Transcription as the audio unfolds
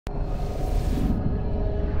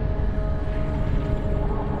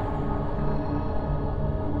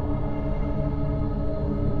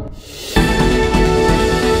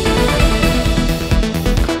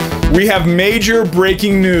We have major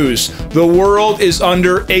breaking news. The world is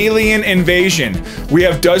under alien invasion. We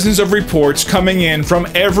have dozens of reports coming in from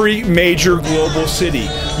every major global city.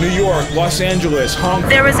 New York, Los Angeles, Hong Kong.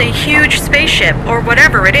 There was a huge spaceship, or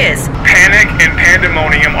whatever it is. Panic and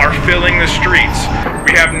pandemonium are filling the streets.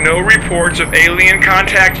 We have no reports of alien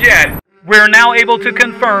contact yet. We're now able to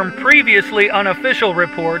confirm previously unofficial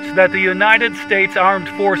reports that the United States Armed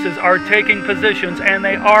Forces are taking positions and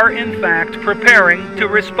they are in fact preparing to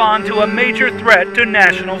respond to a major threat to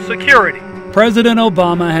national security. President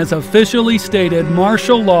Obama has officially stated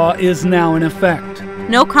martial law is now in effect.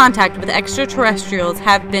 No contact with extraterrestrials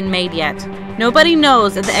have been made yet. Nobody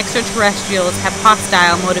knows that the extraterrestrials have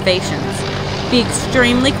hostile motivations. Be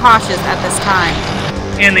extremely cautious at this time.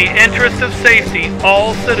 In the interest of safety,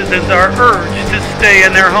 all citizens are urged to stay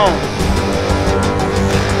in their homes.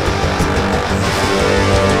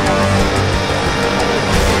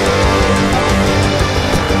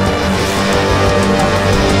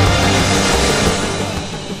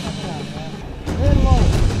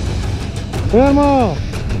 Fermo!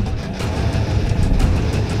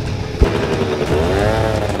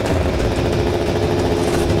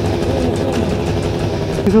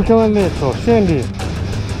 Sul cavalletto, scendi!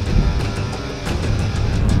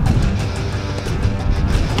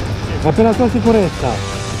 È per la tua sicurezza.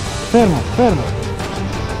 Fermo, fermo.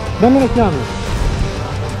 Dammi le chiavi.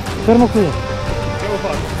 Fermo qui.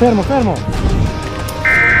 Fermo, fermo.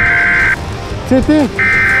 Senti?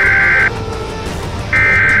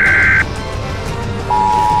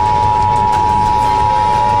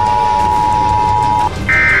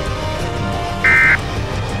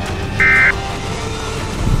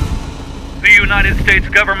 The United States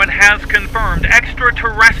government has confirmed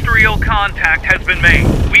extraterrestrial contact has been made.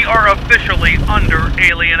 We are officially under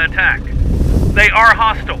alien attack. They are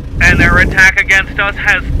hostile, and their attack against us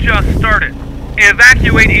has just started.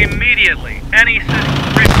 Evacuate immediately. Any city.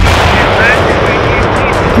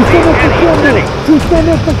 Ci stanno attaccando! Ci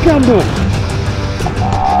stanno attaccando!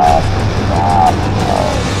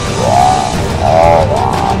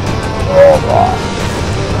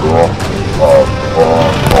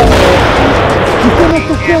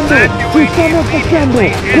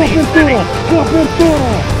 Copertura! Copertura!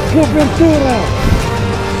 Copertura!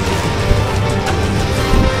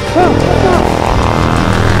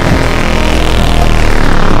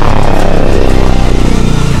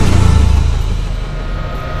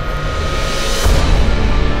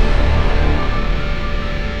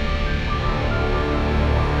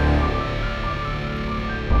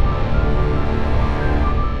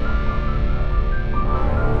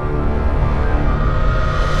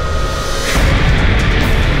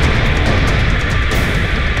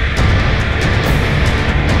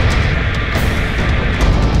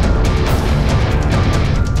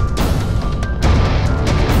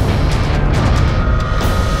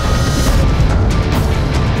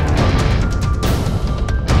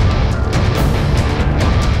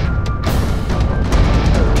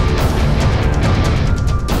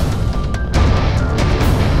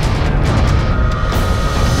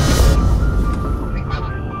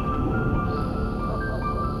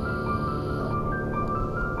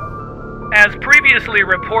 As previously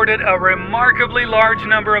reported, a remarkably large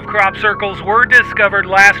number of crop circles were discovered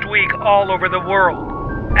last week all over the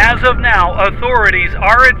world. As of now, authorities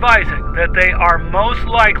are advising that they are most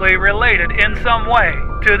likely related in some way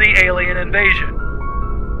to the alien invasion.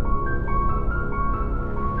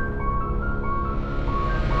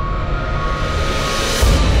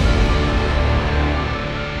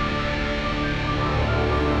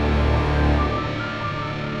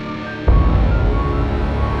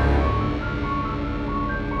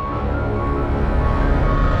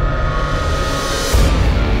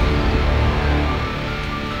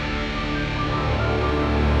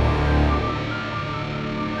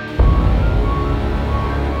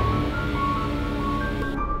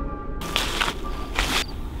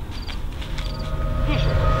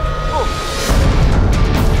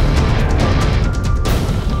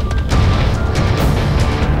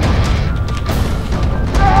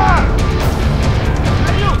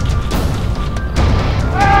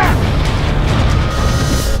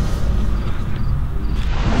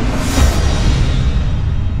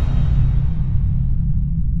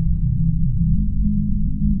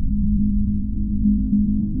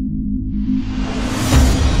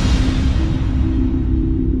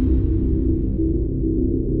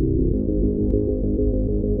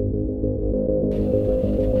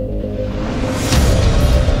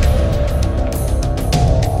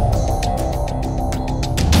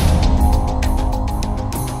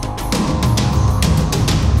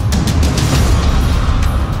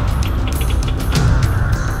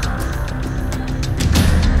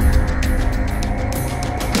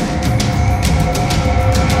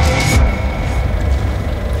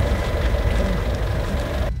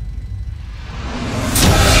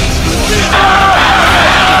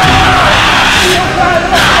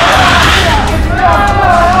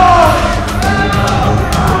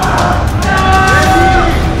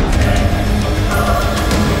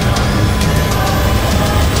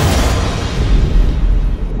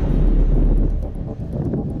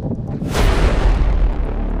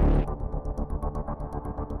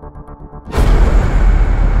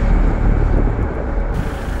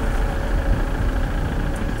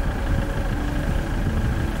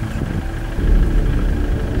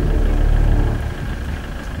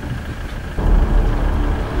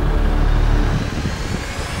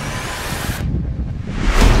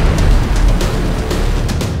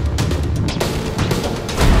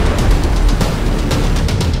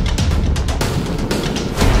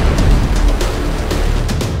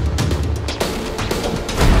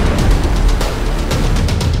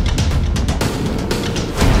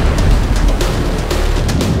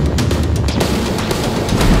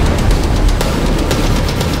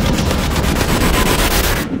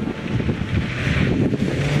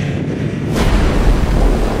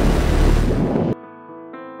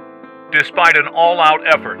 Despite an all-out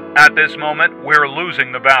effort, at this moment, we're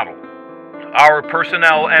losing the battle. Our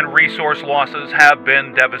personnel and resource losses have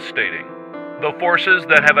been devastating. The forces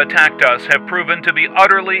that have attacked us have proven to be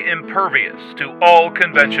utterly impervious to all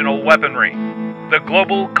conventional weaponry. The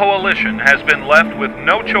global coalition has been left with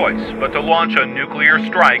no choice but to launch a nuclear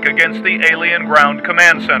strike against the alien ground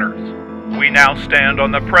command centers. We now stand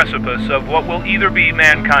on the precipice of what will either be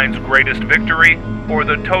mankind's greatest victory or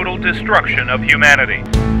the total destruction of humanity.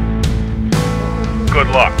 Good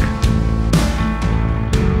luck.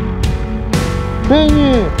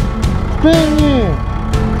 Spegni! Spegni!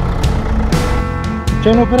 C'è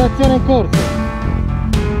un'operazione in corso.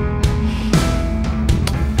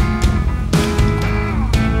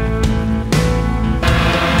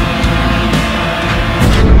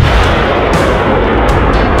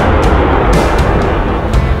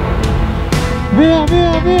 Via,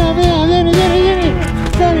 via, via, via, vieni, vieni, vieni!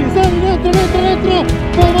 Sali, sali, dentro, dentro, dentro!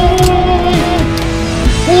 Vai, vai, vai, vai, vai, vai!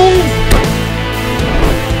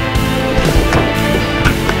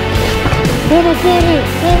 Bravo a correre,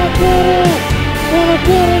 bravo a correre! Bravo a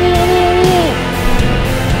correre, via, via, via!